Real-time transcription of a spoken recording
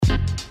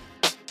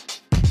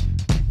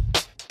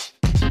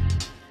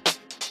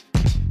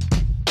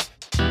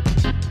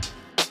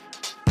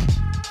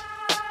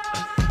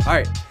All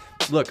right.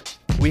 Look,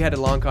 we had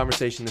a long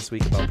conversation this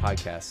week about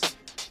podcasts.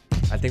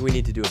 I think we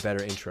need to do a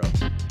better intro.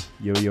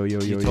 Yo.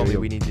 You told me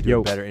we need to do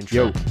a better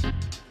intro.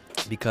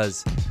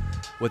 Because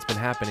what's been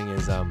happening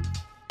is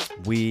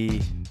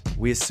we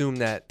assume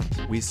that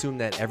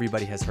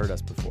everybody has heard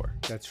us before.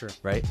 That's true.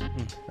 Right?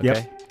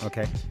 Okay. Yep.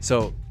 Okay.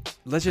 So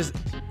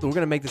we're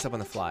gonna make this up on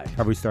the fly.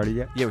 Have we started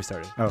yet? Yeah, we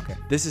started. Okay.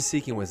 This is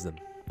Seeking Wisdom.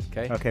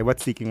 Okay. Okay.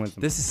 What's Seeking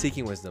Wisdom? This is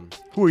Seeking Wisdom.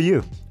 Who are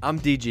you? I'm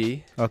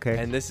DG. Okay.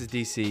 And this is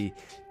DC.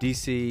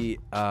 DC.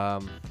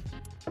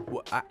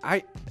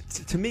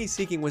 To me,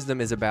 Seeking Wisdom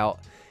is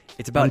about.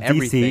 It's about I'm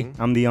everything. DC.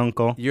 I'm the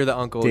uncle. You're the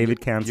uncle. David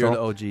Cancel. You're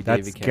the OG.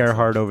 That's David Cancel.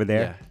 Gerhard over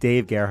there. Yeah.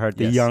 Dave Gerhard,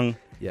 the Yes. young.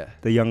 Yeah.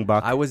 The young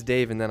buck. I was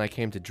Dave, and then I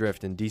came to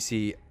Drift, and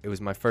DC, it was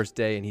my first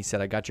day, and he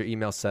said, I got your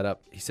email set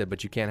up. He said,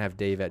 but you can't have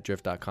Dave at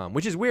drift.com,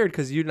 which is weird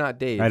because you're not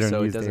Dave, I don't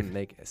so it use doesn't Dave.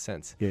 make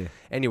sense. Yeah.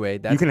 Anyway,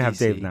 that's You can DC. have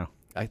Dave now.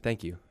 I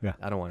thank you. Yeah.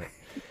 I don't want it.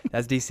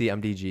 That's DC.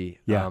 I'm DG.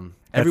 Yeah.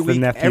 Every That's the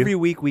nephew. every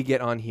week we get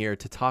on here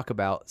to talk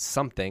about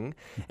something,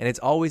 and it's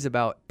always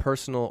about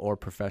personal or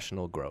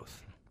professional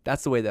growth.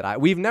 That's the way that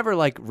we've never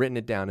written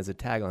it down as a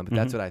tagline, but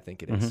that's what I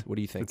think it is. What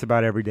do you think? It's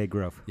about everyday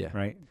growth. Yeah.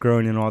 Right.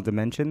 Growing in all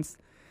dimensions.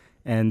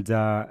 And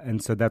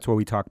so that's what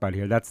we talk about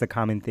here. That's the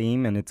common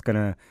theme, and it's going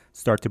to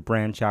start to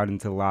branch out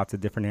into lots of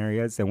different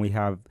areas. And we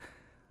have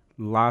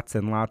lots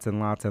and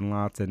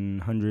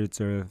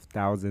hundreds or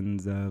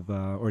thousands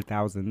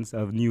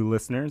of new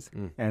listeners.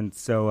 And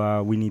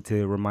so we need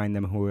to remind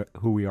them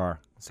who we are.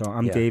 So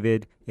I'm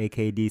David,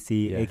 a.k.a.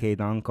 DC, a.k.a.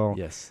 the uncle.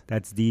 Yes.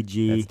 That's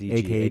DG,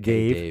 a.k.a.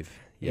 Dave.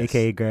 Yes.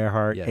 A.k.a.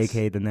 Gerhard, Yes.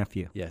 a.k.a. the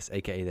nephew. Yes,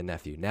 a.k.a. the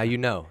nephew. Now you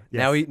know.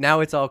 Yes.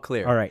 Now it's all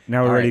clear. All right,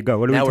 now we're ready to go.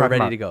 What are we talking about? Now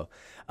we're ready to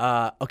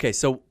go. Okay,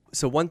 so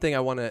one thing I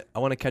want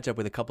to catch up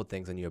with a couple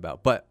things on you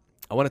about, but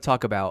I want to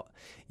talk about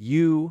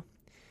you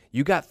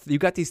got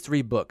these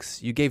 3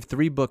 books. You gave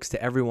 3 books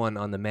to everyone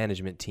on the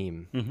management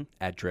team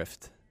at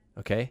Drift.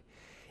 Okay?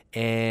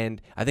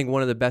 And I think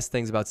one of the best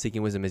things about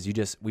Seeking Wisdom is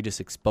we just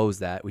expose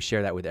that. We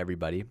share that with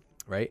everybody.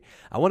 Right.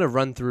 I want to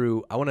run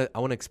through. I want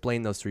to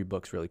explain those 3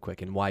 books really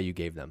quick and why you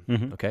gave them.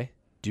 Okay.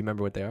 Do you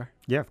remember what they are?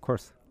 Yeah, of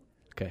course.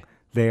 Okay.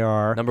 They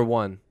are Number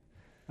 1.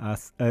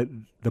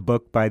 The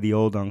book by the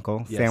old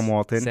uncle, Yes. Sam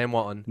Walton. Sam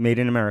Walton. Made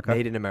in America.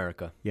 Made in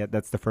America. Yeah,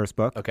 that's the first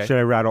book. Okay. Should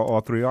I rattle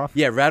all 3 off?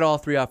 Yeah, rattle all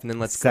 3 off, and then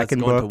let's go Second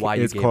into book why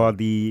you is gave called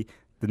them.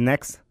 the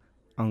next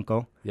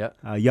uncle. Yep.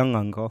 Young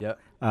uncle. Yep.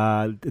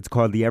 It's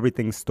called The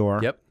Everything Store.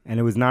 Yep. And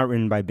it was not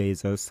written by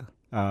Bezos.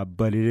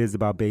 But it is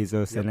about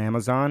Bezos and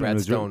Amazon.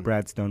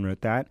 Brad Stone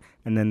wrote that.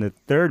 And then the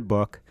third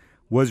book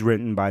was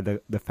written by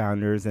the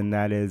founders, and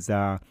that is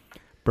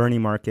Bernie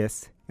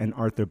Marcus and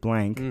Arthur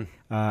Blank,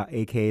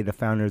 a.k.a. the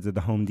founders of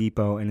the Home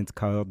Depot, and it's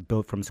called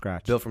Built from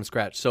Scratch. Built from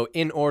Scratch. So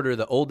in order,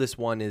 the oldest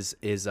one is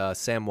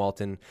Sam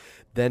Walton,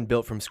 then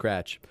Built from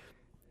Scratch,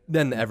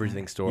 then The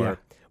Everything Store. Yeah.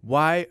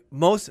 Why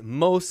most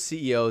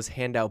CEOs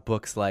hand out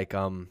books like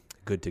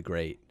Good to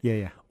Great.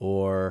 Yeah.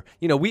 Or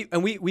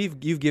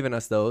you've given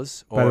us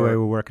those. By the way,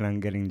 we're working on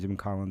getting Jim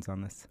Collins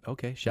on this.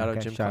 Okay, shout out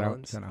Jim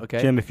Collins. Shout out.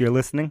 Okay, Jim, if you're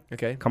listening,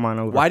 okay, come on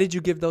over. Why did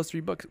you give those 3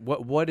 books?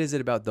 What is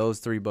it about those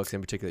 3 books in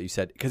particular that you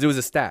said? Because it was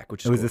a stack,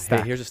 which is cool. A stack.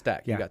 Hey, here's a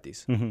stack. Yeah. You got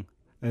these.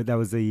 That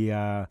was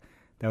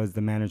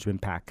the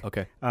management pack.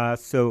 Okay.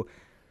 So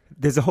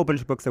there's a whole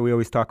bunch of books that we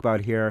always talk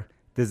about here.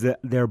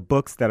 There are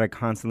books that I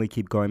constantly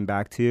keep going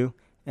back to.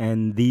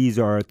 And these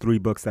are 3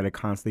 books that I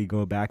constantly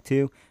go back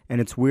to. And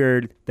it's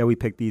weird that we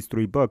picked these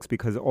 3 books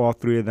because all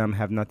 3 of them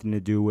have nothing to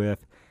do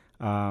with,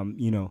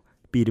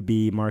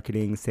 B2B,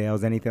 marketing,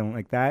 sales, anything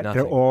like that.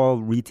 Nothing. They're all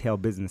retail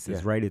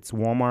businesses, right? It's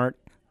Walmart,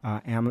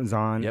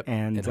 Amazon,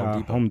 and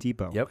Home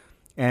Depot. Yep.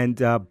 And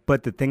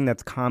but the thing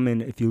that's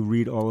common if you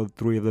read all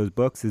 3 of those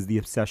books is the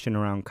obsession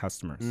around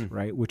customers,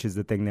 right? Which is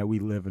the thing that we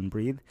live and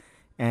breathe.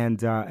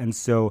 And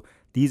so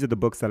these are the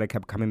books that I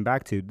kept coming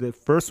back to. The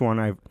first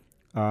one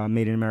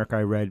Made in America,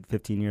 I read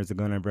 15 years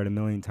ago, and I've read 1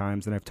 million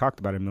times, and I've talked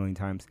about it 1 million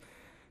times.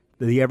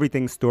 The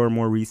Everything Store,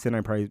 more recent,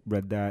 I probably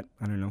read that,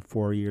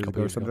 4 years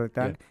ago or something like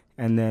that. Yeah.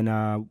 And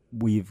then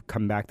we've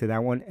come back to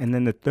that one. And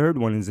then the third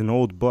one is an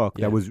old book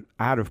that was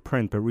out of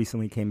print, but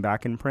recently came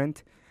back in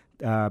print,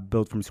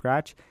 Built from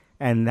Scratch.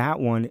 And that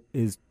one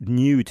is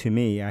new to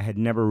me. I had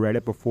never read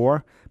it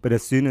before, but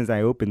as soon as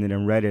I opened it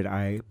and read it,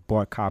 I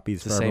bought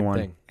copies for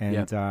everyone.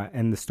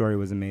 And the story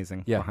was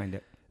amazing behind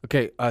it.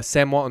 Okay,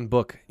 Sam Walton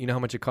book. You know how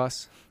much it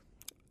costs?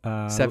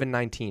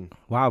 $7.19.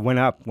 Wow, it went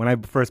up when I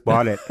first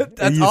bought it.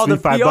 That's it all the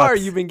 $5 PR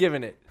you've been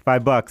giving it.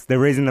 $5. They're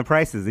raising the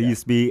prices. It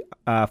used to be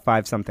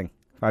 $5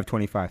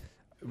 $5.25.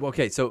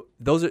 Okay, so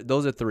those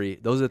are 3.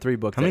 Those are 3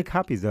 books. How many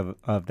copies of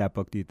that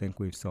book do you think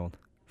we've sold?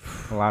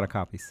 A lot of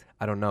copies.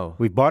 I don't know.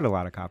 We've bought a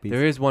lot of copies.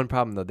 There is one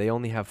problem though. They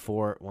only have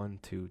 4.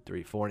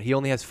 He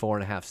only has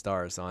 4.5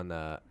 stars on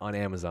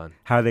Amazon.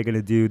 How are they going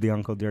to do the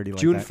Uncle Dirty like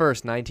June that?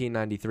 1st,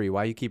 1993.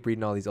 Why you keep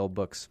reading all these old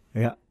books?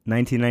 Yeah,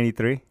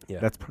 1993.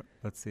 Yeah.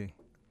 Let's see.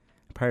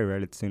 I probably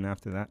read it soon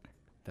after that.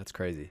 That's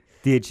crazy.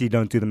 DHG,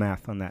 don't do the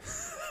math on that.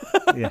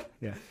 Yeah.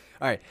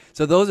 All right.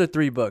 So those are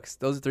 3 books.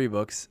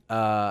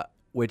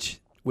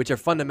 Which which are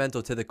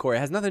fundamental to the core. It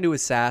has nothing to do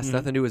with SaaS,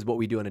 nothing to do with what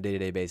we do on a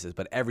day-to-day basis,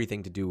 but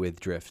everything to do with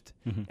Drift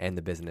and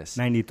the business.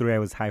 93, I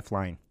was high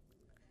flying.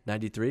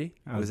 93?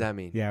 What does that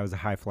mean? Yeah, I was a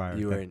high flyer.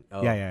 You were in.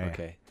 Oh, yeah.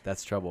 Okay,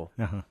 that's trouble.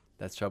 Uh-huh.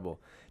 That's trouble.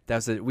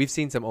 We've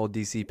seen some old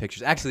DC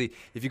pictures. Actually,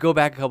 if you go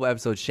back a couple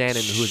episodes,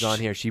 Shannon, who's on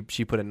here, she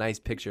put a nice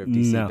picture of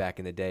DC back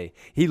in the day.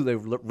 He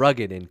lived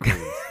rugged in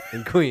Queens.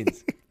 in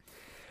Queens.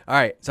 All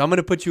right, so I'm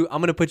gonna put you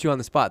on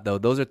the spot though.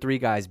 Those are three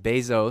guys: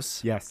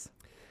 Bezos, Yes.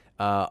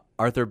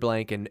 Arthur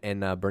Blank,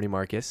 and Bernie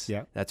Marcus.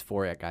 Yeah. That's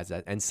four guys.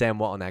 And Sam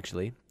Walton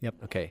actually. Yep.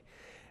 Okay.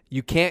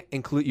 You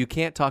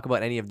can't talk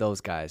about any of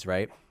those guys,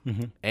 right?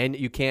 Mm-hmm. And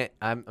you can't.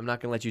 I'm not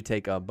gonna let you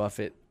take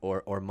Buffett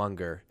or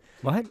Munger.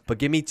 What? But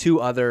give me two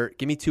other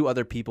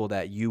people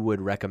that you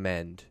would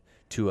recommend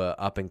to a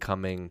up and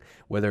coming,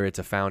 whether it's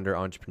a founder,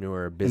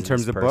 entrepreneur, business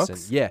terms of person.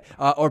 books? Yeah,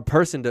 or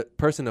person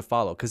to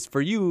follow. Because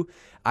for you,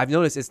 I've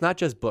noticed it's not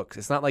just books.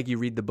 It's not like you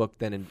read the book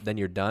then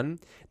you're done.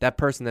 That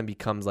person then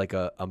becomes like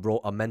a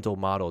mental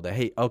model that,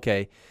 hey,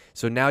 okay,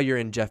 so now you're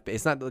in Jeff.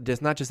 It's not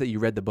just that you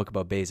read the book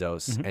about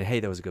Bezos and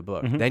hey, that was a good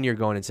book. Then you're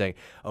going and saying,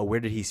 oh,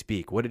 where did he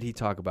speak? What did he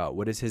talk about?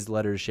 What is his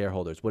letter to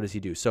shareholders? What does he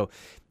do? So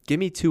give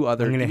me two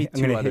other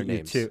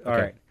names. All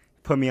right.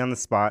 Put me on the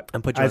spot.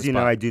 And put you As on you the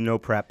spot. know, I do no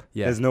prep.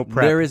 Yeah. There's no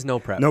prep. There is no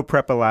prep. No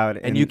prep allowed.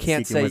 And you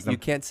can't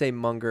say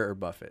Munger or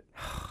Buffett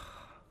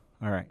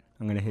All right.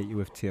 I'm going to hit you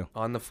with two.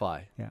 on the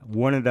fly. Yeah.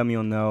 One of them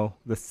you'll know.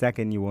 The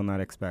second you will not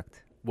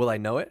expect. Will I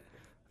know it?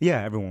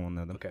 Yeah, everyone will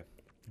know them. Okay.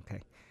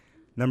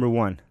 Number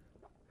one,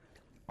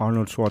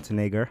 Arnold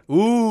Schwarzenegger.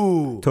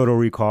 Ooh. Total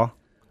Recall.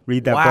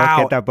 Read that Wow.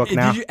 book. Get that book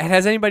now.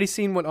 Has anybody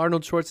seen what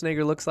Arnold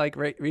Schwarzenegger looks like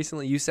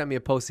recently? You sent me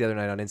a post the other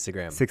night on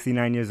Instagram.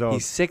 69 years old.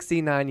 He's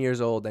 69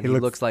 years old, and He he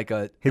looks- looks like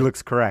a He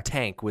looks correct.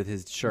 tank with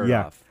his shirt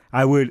Yeah. off.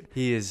 I would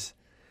He is.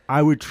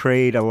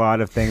 trade a lot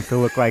of things to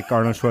look like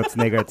Arnold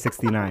Schwarzenegger at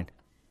 69.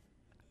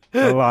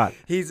 A lot.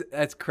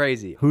 That's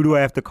crazy. Who do I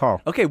have to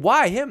call? Okay,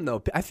 why him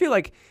though? I feel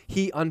like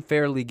he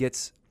unfairly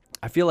gets.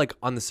 I feel like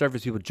on the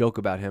surface people joke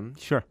about him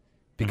Sure.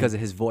 because of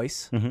his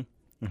voice,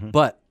 Mm-hmm.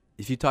 but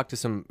if you talk to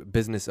some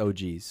business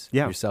OGs,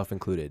 Yeah. yourself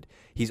included,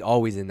 he's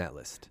always in that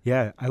list.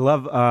 Yeah, I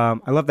love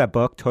that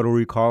book, Total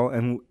Recall,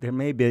 and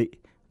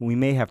we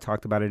may have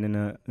talked about it in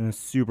a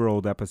super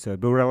old episode.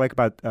 But what I like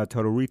about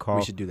Total Recall,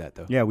 We should do that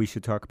though. yeah, we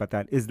should talk about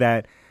that. Is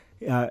that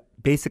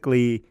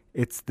basically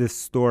it's this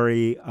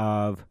story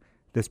of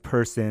this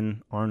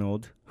person,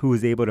 Arnold, who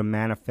was able to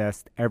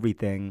manifest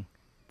everything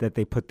that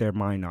they put their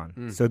mind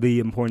on. So the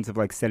importance of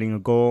like setting a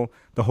goal,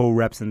 the whole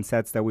reps and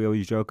sets that we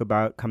always joke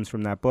about comes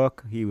from that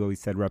book. He always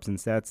said reps and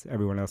sets.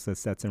 Everyone else says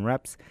sets and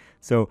reps.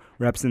 So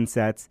reps and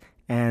sets.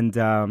 And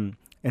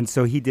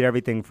so he did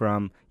everything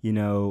from,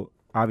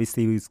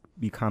 obviously he's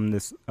become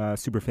this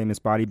super famous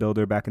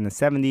bodybuilder back in the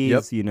 70s,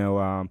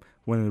 Yep.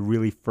 One of the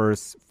really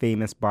first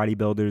famous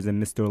bodybuilders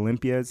and Mr.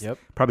 Olympias. Yep.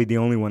 Probably the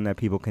only one that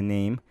people can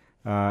name.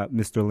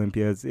 Mr.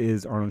 Olympias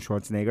is Arnold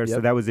Schwarzenegger. So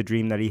Yep. that was a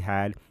dream that he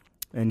had.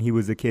 And he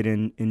was a kid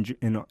in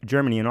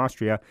Germany and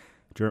Austria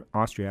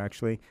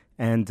actually,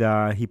 and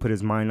he put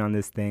his mind on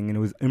this thing, and it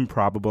was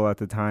improbable at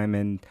the time,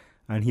 and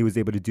he was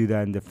able to do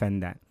that and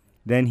defend that.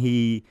 Then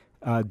he,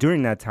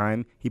 during that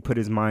time, he put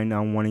his mind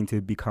on wanting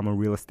to become a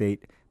real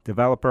estate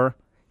developer,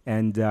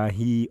 and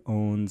he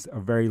owns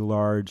a very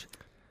large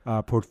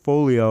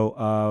portfolio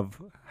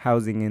of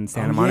housing in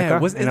Santa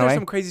Monica. Isn't in there LA?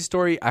 some crazy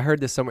story? I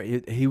heard this somewhere.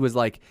 It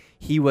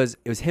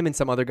was him and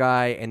some other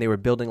guy, and they were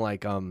building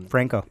like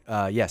Franco.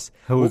 yes.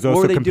 Who was What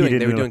also were they doing?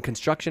 competed They were in- doing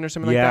construction or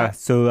something Yeah, like that.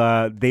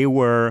 so they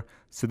were.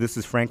 So this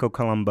is Franco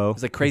Colombo. It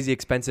was like crazy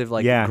expensive,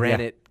 like Yeah,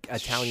 granite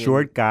Italian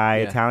short guy,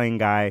 yeah. Italian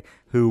guy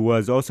who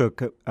was also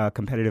a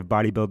competitive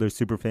bodybuilder,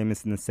 super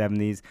famous in the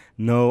 70s.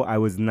 No, I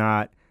was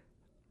not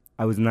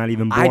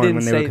even I born didn't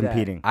when they say were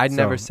competing. that. I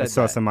never So said I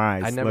saw that. some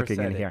eyes I never looking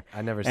said in it. here.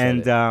 I never said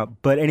And it.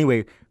 but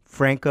anyway,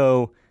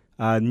 Franco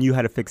knew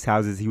how to fix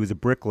houses. He was a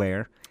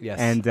bricklayer. Yes.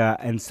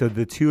 And so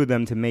the two of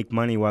them, to make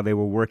money while they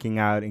were working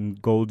out in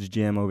Gold's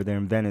Gym over there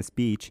in Venice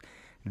Beach,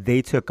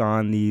 they took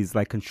on these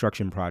like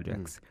construction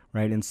projects,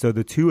 right? And so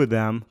the two of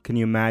them, can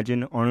you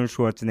imagine Arnold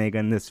Schwarzenegger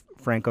and this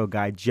Franco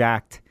guy,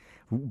 jacked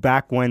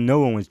back when no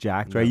one was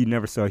jacked, right? You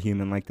never saw a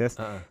human like this.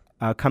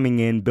 Coming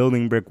in,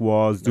 building brick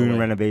walls, doing way.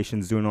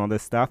 renovations, doing all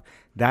this stuff.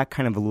 That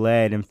kind of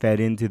led and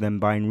fed into them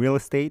buying real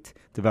estate,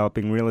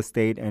 developing real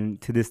estate, and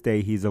to this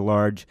day he's a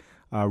large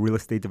real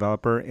estate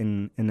developer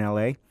in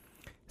LA.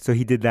 So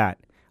he did that.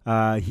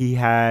 He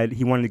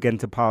wanted to get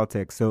into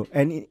politics. So,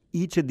 and in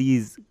each of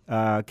these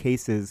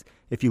cases,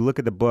 if you look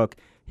at the book,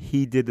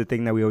 he did the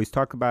thing that we always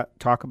talk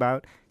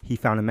about. He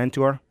found a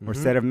mentor or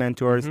set of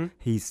mentors.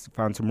 He's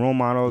found some role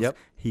models. Yep.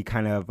 He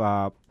kind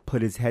of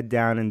put his head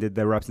down and did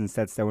the reps and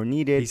sets that were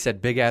needed. He set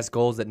big ass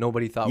goals that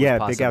nobody thought was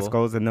possible. Big ass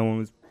goals that no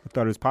one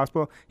thought it was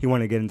possible. He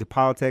wanted to get into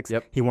politics.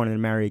 Yep. He wanted to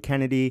marry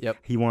Kennedy. Yep.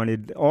 He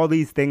wanted all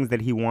these things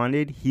that he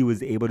wanted. He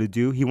was able to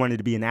do. He wanted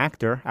to be an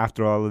actor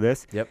after all of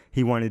this. Yep.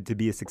 He wanted to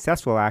be a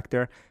successful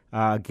actor.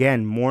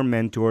 Again, more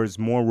mentors,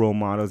 more role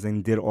models,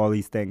 and did all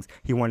these things.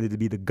 He wanted to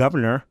be the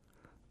governor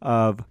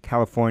of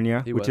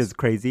California, which was. is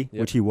crazy, Yep.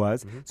 which he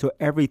was. So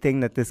everything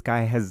that this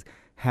guy has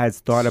has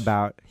thought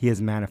about, he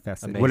has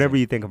manifested. Amazing. Whatever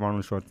you think of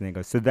Arnold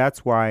Schwarzenegger. So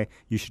that's why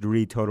you should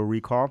read Total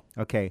Recall.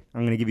 Okay,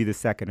 I'm going to give you the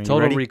second. Are you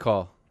Total ready?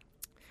 Recall.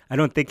 I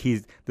don't think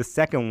the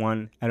second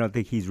one, I don't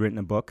think he's written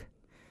a book.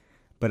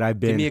 But I've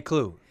been. Give me a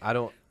clue.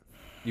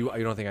 You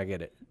don't think I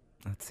get it?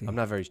 Let's see. I'm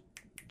not very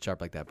sharp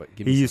like that, but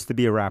give He me used to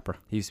be a rapper.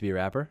 He used to be a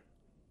rapper?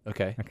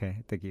 Okay. Okay,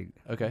 I think you.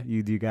 Okay.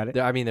 You got it?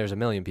 I mean, there's a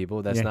million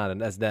people. That's Yeah. not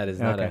that is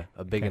not Okay.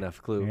 a big Okay.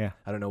 enough clue. Yeah.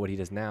 I don't know what he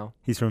does now.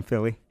 He's from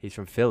Philly. He's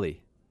from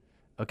Philly.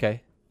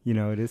 Okay. You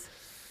know who it is?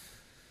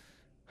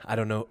 I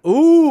don't know.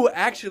 Ooh,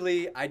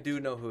 actually, I do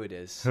know who it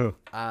is. Who?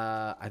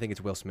 I think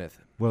it's Will Smith.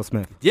 Will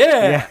Smith.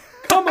 Yeah. Yeah.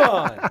 Come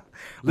on.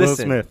 Will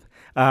Listen, Smith.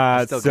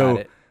 I still So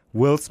got it.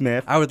 Will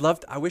Smith. I would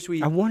love to. I wish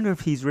we. I wonder if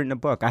he's written a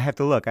book. I have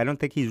to look. I don't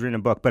think he's written a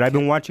book, but I've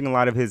been watching a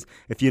lot of his.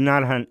 If you're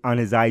not on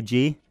his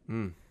IG,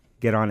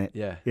 get on it.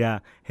 Yeah. Yeah.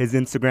 His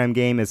Instagram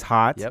game is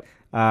hot. Yep.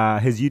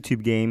 His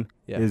YouTube game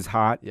Yeah. is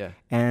hot. Yeah.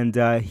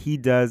 And he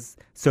does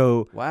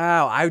so.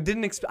 Wow. I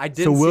didn't So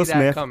see Will that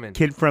Smith, coming.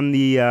 kid from the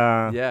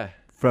Yeah.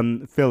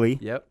 from Philly,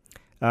 Yep.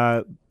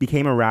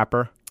 became a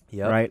rapper.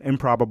 Yep. Right,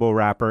 improbable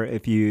rapper.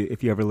 If you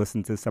ever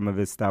listen to some of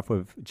his stuff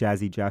with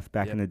Jazzy Jeff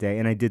back Yep. in the day,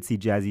 and I did see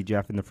Jazzy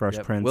Jeff in the Fresh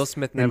Yep. Prince. Will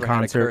Smith in never had a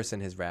concert. curse in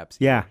his raps.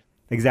 Yeah,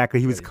 exactly.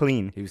 He was Good.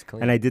 clean. He was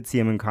clean. And I did see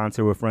him in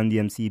concert with Run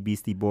DMC,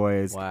 Beastie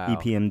Boys, Wow.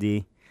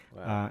 EPMD,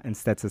 Wow. and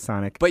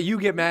Stetsasonic. But you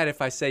get mad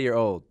if I say you're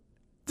old.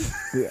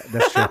 Yeah,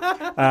 that's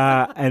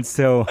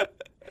true.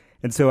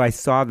 And so I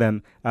saw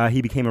them.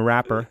 He became a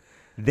rapper.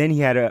 Then he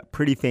had a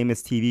pretty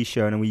famous TV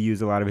show, and we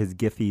use a lot of his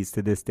Giphies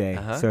to this day.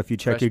 Uh-huh. So if you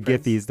check Fresh your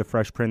Prince. Giphies, the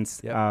Fresh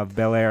Prince Yep. of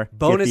Bel-Air.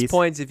 Bonus Giphies.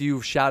 points if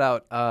you shout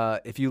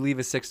out, if you leave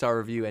a 6-star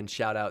review and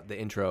shout out the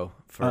intro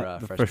for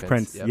The Fresh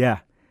Prince. Yep. Yeah.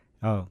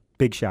 Oh,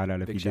 big shout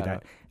out if Big you did shout that.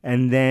 out.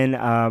 And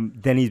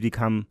then he's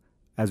become,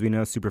 as we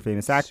know, super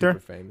famous actor.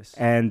 Super famous.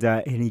 And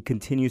he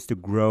continues to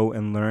grow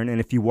and learn. And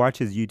if you watch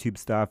his YouTube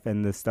stuff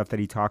and the stuff that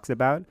he talks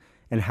about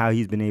and how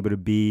he's been able to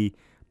be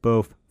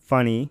both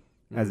funny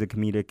as a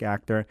comedic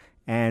actor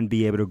and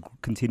be able to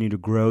continue to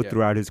grow Yeah.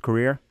 throughout his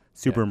career,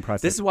 super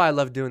impressive. This is why I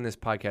love doing this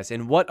podcast.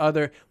 And what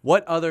other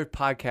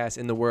podcast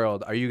in the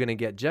world are you going to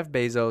get Jeff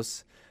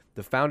Bezos,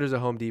 the founders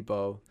of Home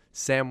Depot,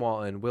 Sam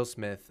Walton, Will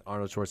Smith,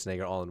 Arnold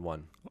Schwarzenegger all in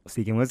one?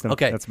 Seeking wisdom.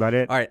 Okay. That's about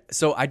it. All right.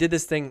 So I did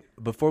this thing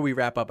before we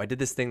wrap up. I did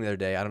this thing the other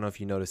day. I don't know if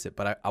you noticed it,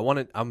 but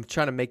I'm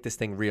trying to make this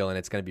thing real, and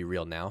it's going to be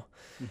real now.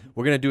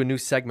 We're going to do a new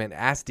segment,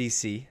 Ask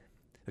DC.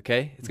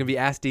 Okay? It's going to be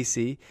Ask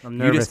DC. I'm You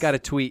nervous. just got to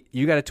tweet.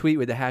 You got to tweet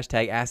with the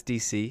hashtag Ask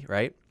DC,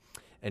 right?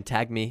 And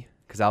tag me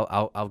because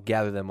I'll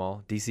gather them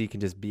all. DC can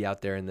just be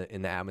out there in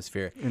the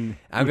atmosphere.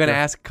 I'm going to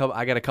ask a couple.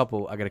 I got a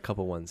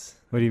couple ones.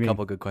 What do you A mean?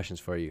 couple good questions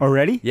for you.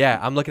 Already? Yeah,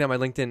 I'm looking at my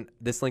LinkedIn.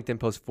 This LinkedIn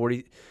post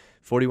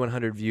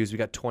 4,100 views. We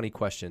got 20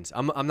 questions.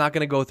 I'm not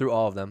going to go through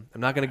all of them.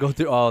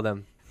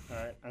 All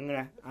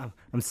right.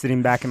 I'm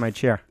sitting back in my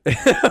chair.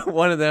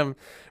 One of them,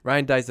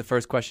 Ryan Dice, the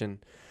first question.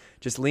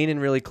 Just lean in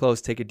really close,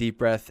 take a deep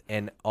breath,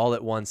 and all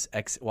at once,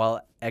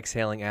 while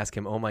exhaling, ask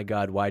him, "Oh my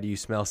God, why do you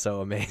smell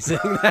so amazing?"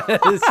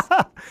 That is,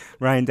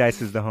 Ryan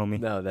Dice is the homie.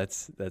 no,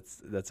 that's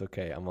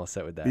okay. I'm all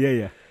set with that.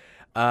 Yeah.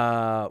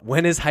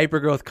 When is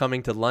Hypergrowth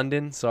coming to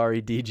London?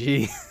 Sorry,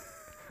 DG.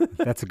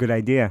 That's a good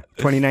idea.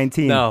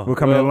 2019. No, We're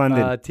coming to well,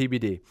 London.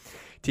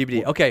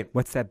 TBD. Okay,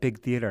 What's that big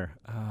theater?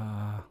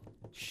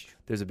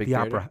 there's a big The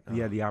theater. opera.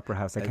 Yeah, the opera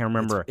house. I It- can't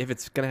remember. If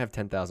it's gonna have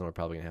 10,000, we're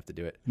probably gonna have to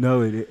do it.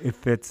 No, it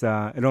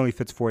only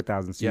fits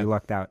 4,000, so Yeah. you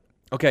lucked out.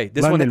 Okay,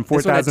 this London, one. This one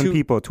had 4,000 two-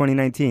 people,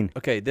 2019.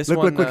 Okay, this Look,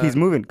 one. look, he's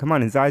moving. Come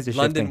on, his eyes are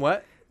London, shifting.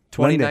 what?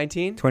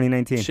 2019.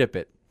 2019. Ship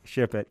it.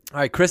 Ship it. All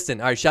right,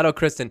 Kristen. All right, shout out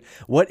Kristen.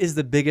 What is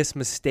the biggest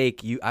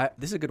mistake you?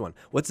 This is a good one.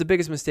 What's the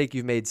biggest mistake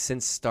you've made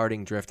since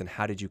starting Drift, and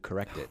how did you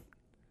correct it?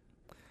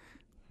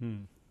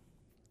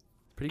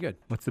 Pretty good.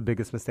 What's the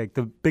biggest mistake?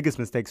 The biggest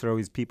mistakes are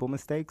always people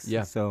mistakes.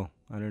 Yeah. So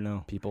I don't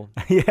know. People.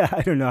 Yeah,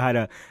 I don't know how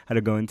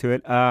to go into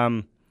it.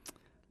 Let's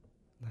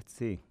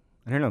see.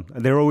 I don't know.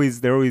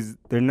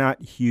 They're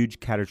not huge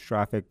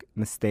catastrophic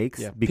mistakes.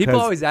 Yeah. Because People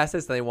always ask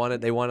us. They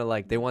want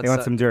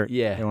some dirt.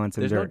 Yeah. They want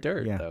some There's dirt. no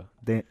dirt Yeah. though.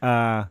 They,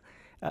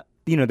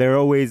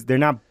 they're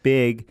not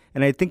big,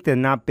 and I think they're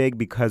not big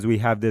because we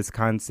have this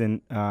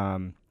constant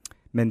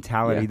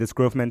mentality, Yeah. this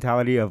growth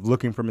mentality of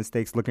looking for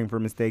mistakes.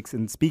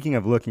 And speaking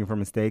of looking for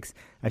mistakes,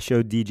 I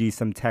showed DG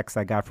some texts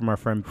I got from our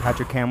friend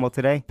Patrick Campbell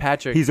today.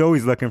 Patrick. He's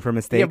always looking for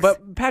mistakes. Yeah,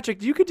 but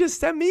Patrick, you could just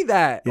send me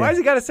that. Yeah. Why does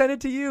he got to send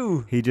it to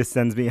you? He just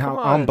sends me Come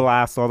on on.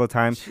 blast all the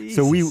time.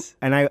 So Jesus.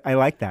 I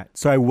like that.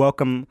 So I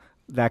welcome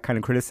that kind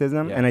of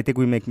criticism, Yeah. and I think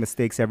we make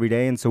mistakes every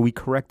day, and so we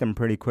correct them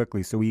pretty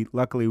quickly. So we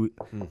luckily,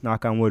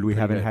 knock on wood, we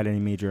haven't good. had any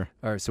major.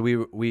 All right, so we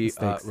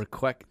Mistakes.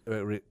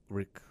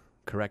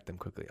 correct them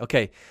quickly.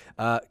 Okay,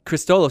 Nick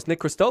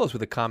Christolos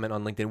with a comment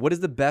on LinkedIn. What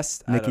is the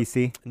best? Nikki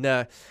C.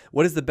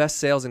 What is the best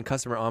sales and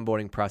customer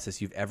onboarding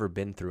process you've ever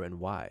been through, and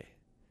why?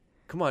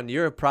 Come on,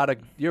 you're a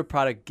product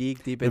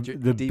geek deep in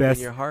best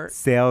your heart.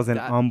 sales and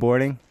That-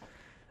 onboarding.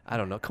 I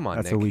don't know. Come on,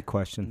 That's Nick. a weak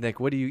question. Nick,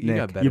 what do you Nick,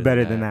 got better? you're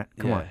better than than that.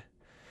 Come on.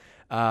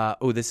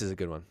 Oh, this is a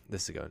good one.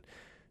 This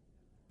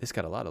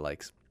got a lot of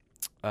likes.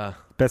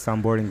 Best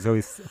onboarding is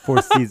always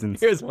 4 seasons.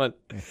 Here's one.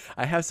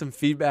 I have some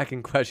feedback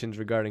and questions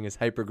regarding his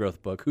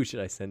hypergrowth book. Who should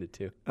I send it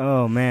to?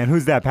 Oh man,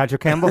 who's that?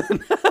 Patrick Campbell?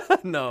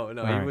 No, he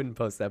right. wouldn't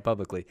post that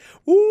publicly.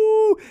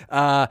 Woo!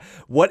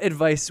 What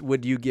advice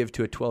would you give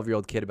to a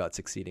 12-year-old kid about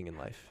succeeding in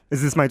life?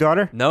 Is this my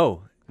daughter?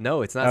 No,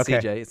 it's not Okay.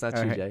 CJ. It's not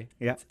All CJ. right.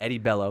 Yeah. It's Eddie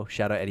Bello.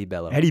 Shout out Eddie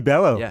Bello. Eddie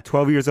Bello, Yeah.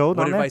 12 years old.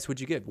 What on advice would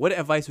you give? What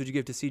advice would you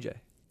give to CJ?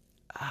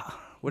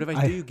 What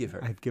advice do you give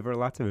her? I'd give her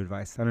lots of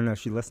advice. I don't know if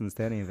she listens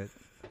to any of it.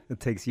 It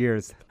takes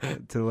years to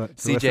CJ,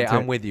 listen to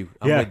I'm it. with you.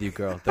 Yeah. I'm with you,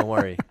 girl. Don't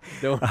worry.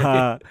 Don't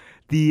worry.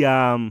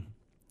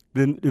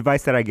 The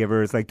advice that I give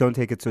her is like, don't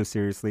take it so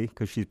seriously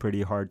because she's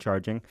pretty hard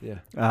charging.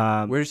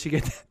 Yeah. Where did she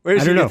get that? Where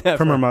did I she don't know, get that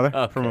from her mother.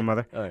 Okay. From her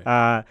mother. All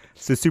right.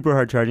 So super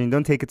hard charging.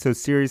 Don't take it so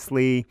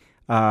seriously.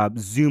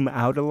 Zoom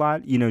out a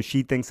lot. You know,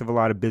 she thinks of a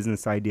lot of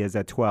business ideas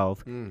at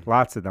 12,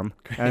 lots of them.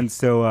 Great. And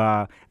so,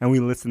 and we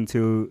listen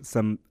to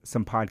some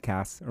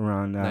podcasts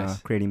around Nice.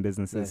 creating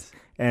businesses.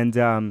 Nice.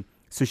 And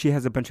so she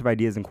has a bunch of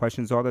ideas and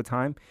questions all the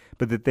time.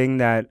 But the thing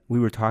that we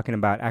were talking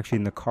about actually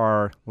in the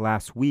car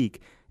last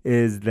week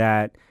is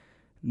that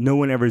no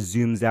one ever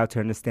zooms out to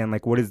understand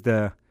like what is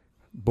the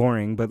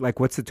boring, but like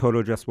what's the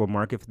total addressable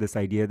market for this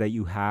idea that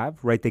you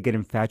have, right? They get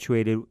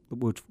infatuated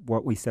with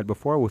what we said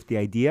before with the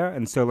idea.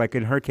 And so like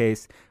in her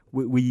case,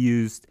 we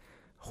used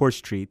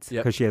horse treats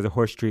because she has a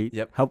horse treat,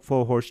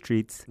 helpful horse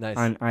treats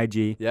on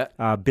IG,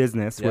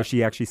 business where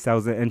she actually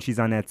sells it and she's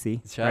on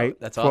Etsy, right?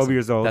 That's 12 awesome.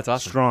 years old, That's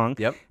awesome. strong.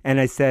 Yep. And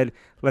I said,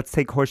 let's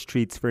take horse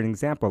treats for an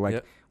example.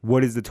 Like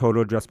what is the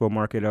total addressable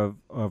market of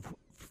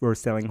for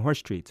selling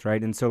horse treats,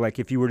 right? And so like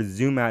if you were to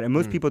zoom out, and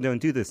most people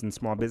don't do this in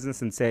small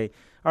business and say,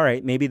 all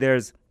right, maybe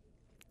there's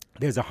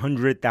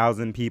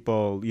 100,000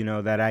 people, you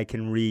know, that I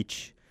can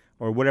reach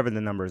or whatever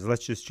the number is.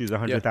 Let's just choose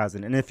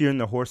 100,000. And if you're in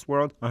the horse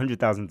world,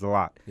 100,000 is a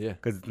lot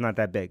because it's not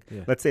that big.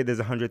 Let's say there's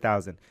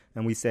 100,000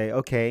 and we say,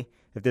 okay,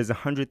 if there's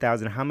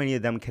 100,000, how many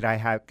of them could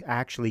I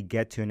actually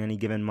get to in any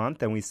given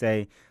month? And we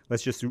say,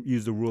 let's just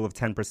use the rule of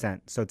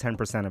 10%. So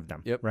 10% of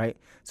them, right?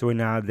 So we're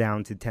now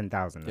down to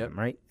 10,000 of them,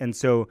 right? And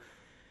so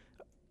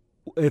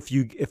if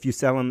you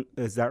sell them,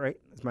 is that right?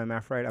 Is my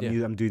math right?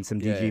 I'm doing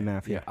some DG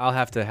math here. I'll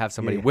have to have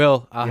somebody.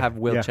 I'll have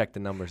Will check the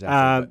numbers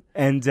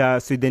after.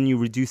 So then you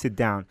reduce it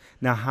down.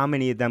 Now, how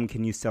many of them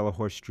can you sell a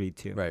horse treat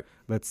to? Right.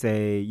 Let's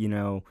say, you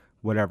know,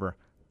 whatever,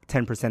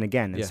 10%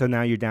 again. And so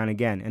now you're down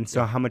again. And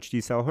so how much do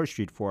you sell a horse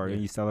treat for?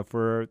 You sell it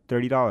for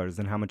 $30.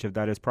 And how much of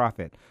that is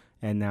profit?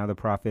 And now the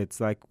profit's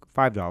like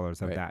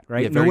 $5 of that,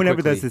 right? No one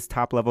ever does this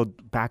top level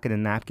back of the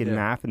napkin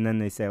math. And then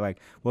they say like,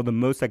 well, the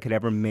most I could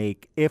ever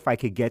make if I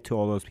could get to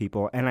all those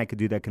people and I could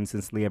do that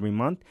consistently every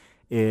month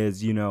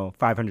is, you know,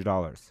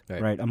 $500,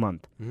 right? A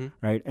month,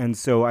 right? And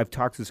so I've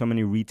talked to so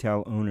many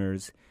retail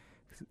owners.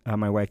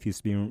 My wife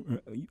used to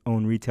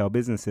own retail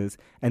businesses.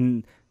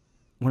 And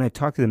when I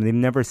talk to them, they've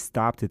never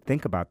stopped to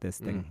think about this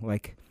thing.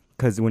 Like,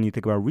 because when you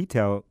think about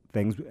retail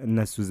things, and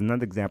this was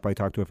another example I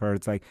talked to her,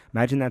 it's like,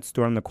 imagine that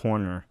store on the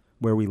corner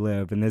where we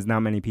live, and there's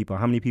not many people.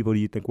 How many people do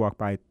you think walk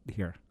by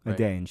here a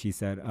day? And she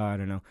said, I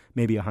don't know,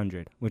 maybe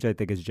 100, which I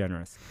think is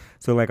generous.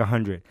 So like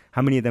 100.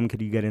 How many of them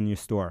could you get in your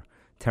store?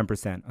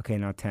 10%. Okay,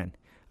 now 10.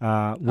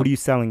 What are you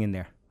selling in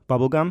there?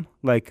 Bubble gum?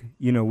 Like,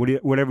 you know,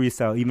 whatever you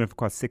sell, even if it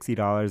costs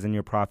 $60 and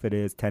your profit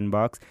is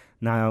 $10,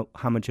 now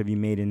how much have you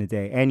made in a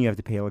day? And you have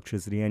to pay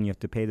electricity and you have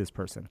to pay this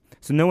person.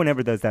 So no one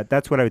ever does that.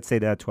 That's what I would say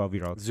to that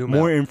 12-year-old.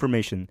 More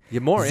information.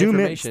 More Zoom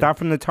information. Start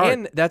from the top.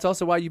 And that's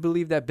also why you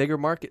believe that bigger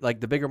market, like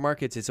the bigger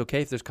markets, it's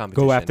okay if there's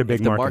competition. Go after big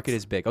if markets. the market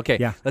is big. Okay,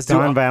 let's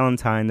Don do it.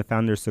 Valentine, the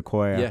founder of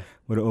Sequoia,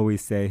 would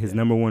always say his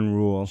number one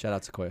rule. Shout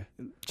out Sequoia.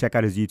 Check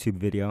out his YouTube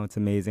video. It's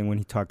amazing. When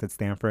he talked at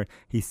Stanford,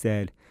 he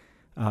said,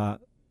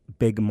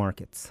 big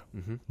markets.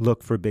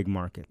 Look for big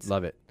markets.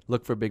 Love it.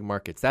 Look for big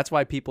markets. That's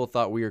why people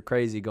thought we were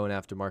crazy going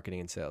after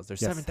marketing and sales. There's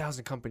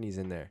 7,000 companies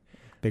in there.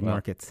 Big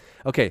markets.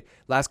 Okay,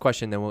 last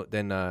question. Then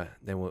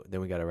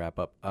we got to wrap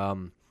up.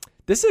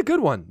 This is a good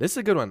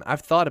one.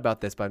 I've thought about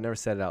this, but I've never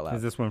said it out loud.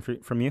 Is this one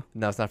from you?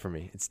 No, it's not from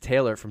me. It's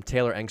Taylor from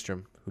Taylor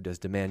Engstrom, who does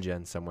Demand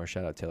Gen somewhere.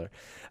 Shout out Taylor.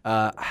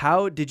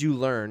 How did you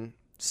learn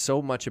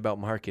so much about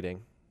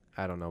marketing?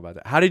 I don't know about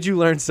that. How did you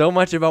learn so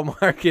much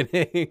about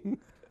marketing?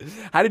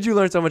 How did you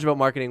learn so much about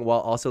marketing while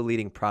also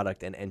leading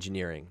product and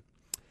engineering?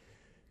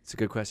 It's a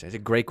good question. It's a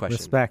great question.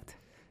 Respect.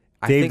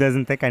 Dave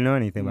doesn't think I know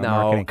anything about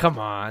marketing. No, come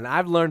on.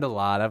 I've learned a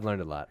lot.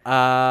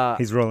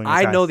 He's rolling his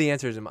eyes. I know the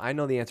answer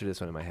to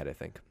this one in my head, I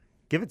think.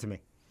 Give it to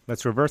me.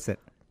 Let's reverse it.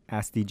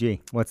 Ask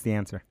DG. What's the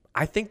answer?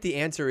 I think the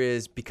answer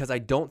is because I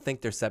don't think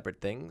they're separate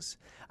things.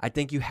 I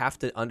think you have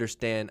to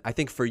understand. I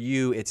think for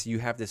you, you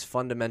have this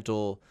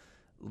fundamental.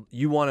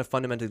 You want to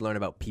fundamentally learn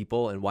about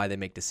people and why they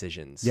make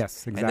decisions.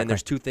 Yes, exactly. And then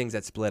there's two things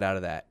that split out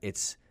of that.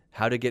 It's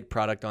how to get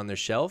product on their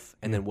shelf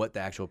and then what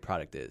the actual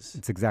product is.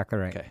 It's exactly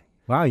right. Okay.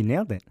 Wow, you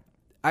nailed it.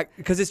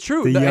 Because it's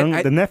true.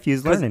 The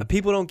nephew's learning.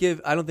 People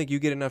I don't think you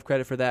get enough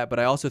credit for that, but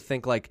I also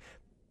think like,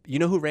 you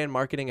know who ran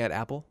marketing at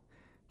Apple?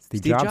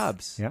 Steve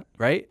Jobs. Yeah.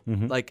 Right?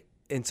 Mm-hmm. Like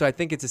and so I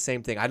think it's the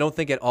same thing. I don't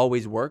think it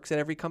always works at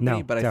every company,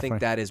 No, but I think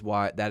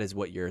definitely. that is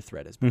what your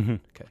thread has been.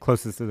 Okay.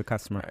 Closest to the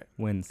customer All right.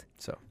 wins.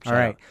 So All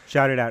right.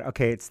 Shout it out.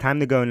 Okay, it's time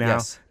to go now.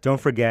 Yes.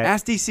 Don't forget.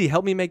 Ask DC.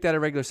 Help me make that a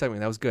regular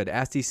segment. That was good.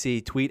 Ask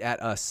DC. Tweet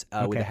at us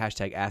with the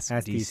hashtag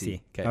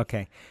AskDC.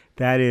 Okay.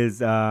 That is,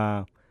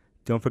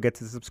 don't forget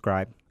to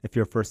subscribe if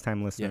you're a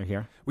first-time listener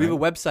here. We have a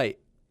website.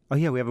 Oh,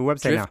 yeah, we have a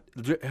website now.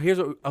 Here's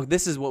what.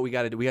 This is what we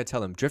got to do. We got to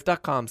tell them.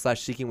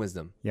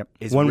 Drift.com/seekingwisdom. Yep.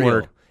 Is one real.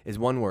 word. Is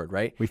one word,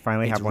 right? We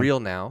finally it's have one. real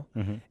now.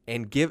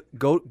 And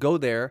go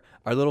there.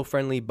 Our little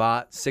friendly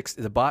bot.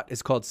 The bot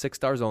is called 6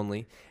 Stars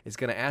Only. It's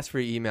going to ask for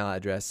your email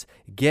address.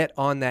 Get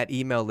on that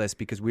email list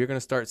because we're going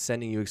to start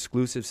sending you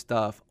exclusive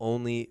stuff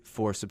only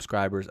for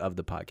subscribers of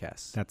the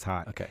podcast. That's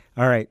hot. Okay.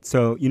 All right.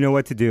 So you know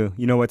what to do.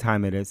 You know what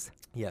time it is.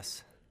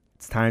 Yes.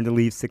 It's time to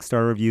leave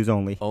 6-star reviews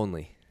only.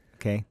 Only.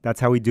 Okay. That's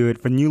how we do it.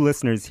 For new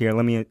listeners here,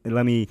 let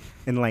me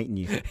enlighten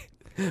you.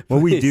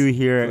 What we do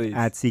here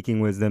at Seeking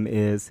Wisdom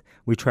is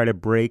we try to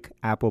break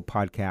Apple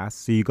Podcasts.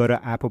 So you go to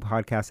Apple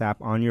Podcast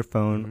app on your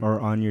phone or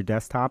on your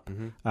desktop,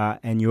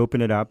 and you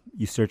open it up.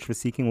 You search for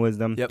Seeking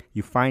Wisdom. Yep.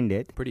 You find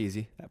it. Pretty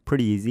easy.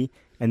 Pretty easy.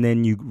 And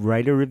then you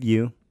write a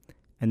review,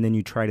 and then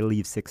you try to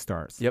leave 6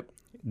 stars. Yep.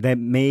 That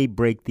may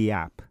break the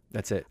app.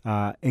 That's it.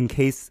 In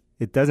case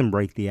it doesn't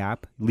break the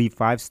app, leave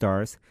 5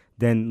 stars.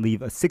 Then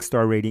leave a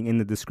 6-star rating in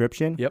the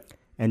description. Yep.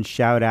 And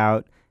shout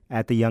out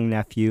at the young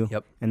nephew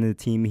Yep. and the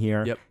team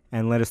here. Yep.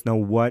 And let us know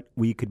what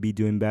we could be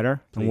doing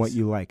better and what Please.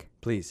 you like.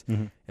 Please.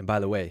 And by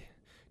the way,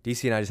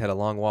 DC and I just had a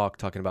long walk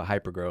talking about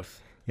hypergrowth.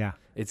 Yeah.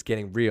 It's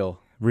getting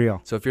real.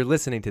 Real. So if you're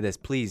listening to this,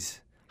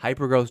 please,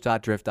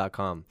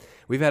 hypergrowth.drift.com.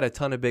 We've had a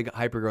ton of big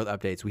hypergrowth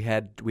updates.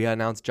 We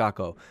announced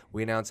Jocko.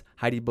 We announced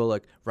Heidi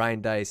Bullock,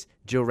 Ryan Dice,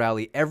 Jill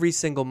Rowley. Every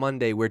single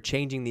Monday, we're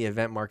changing the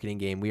event marketing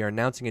game. We are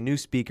announcing a new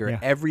speaker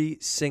every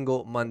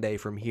single Monday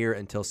from here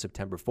until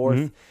September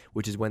 4th,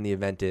 which is when the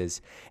event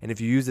is. And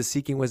if you use the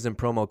Seeking Wisdom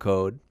promo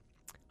code,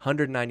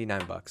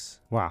 $199.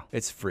 Wow.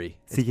 It's free.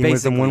 Seeking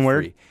Wisdom, one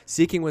word? Free.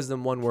 Seeking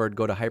Wisdom, one word.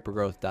 Go to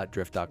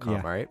hypergrowth.drift.com,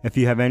 all right? If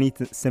you have any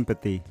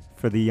sympathy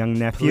for the young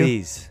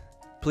nephew.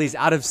 Please,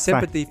 out of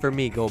sympathy for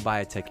me, go buy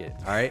a ticket,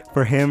 all right?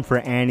 For him, for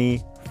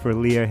Annie, for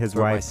Leah, his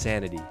For wife. my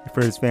sanity.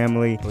 For his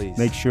family. Please.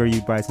 Make sure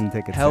you buy some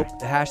tickets.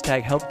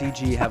 Hashtag help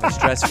DG have a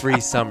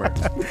stress-free summer.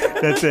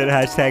 That's it.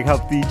 Hashtag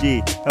help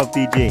DG. Help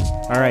DG.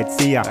 All right.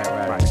 See ya. All right,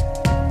 we're out of here.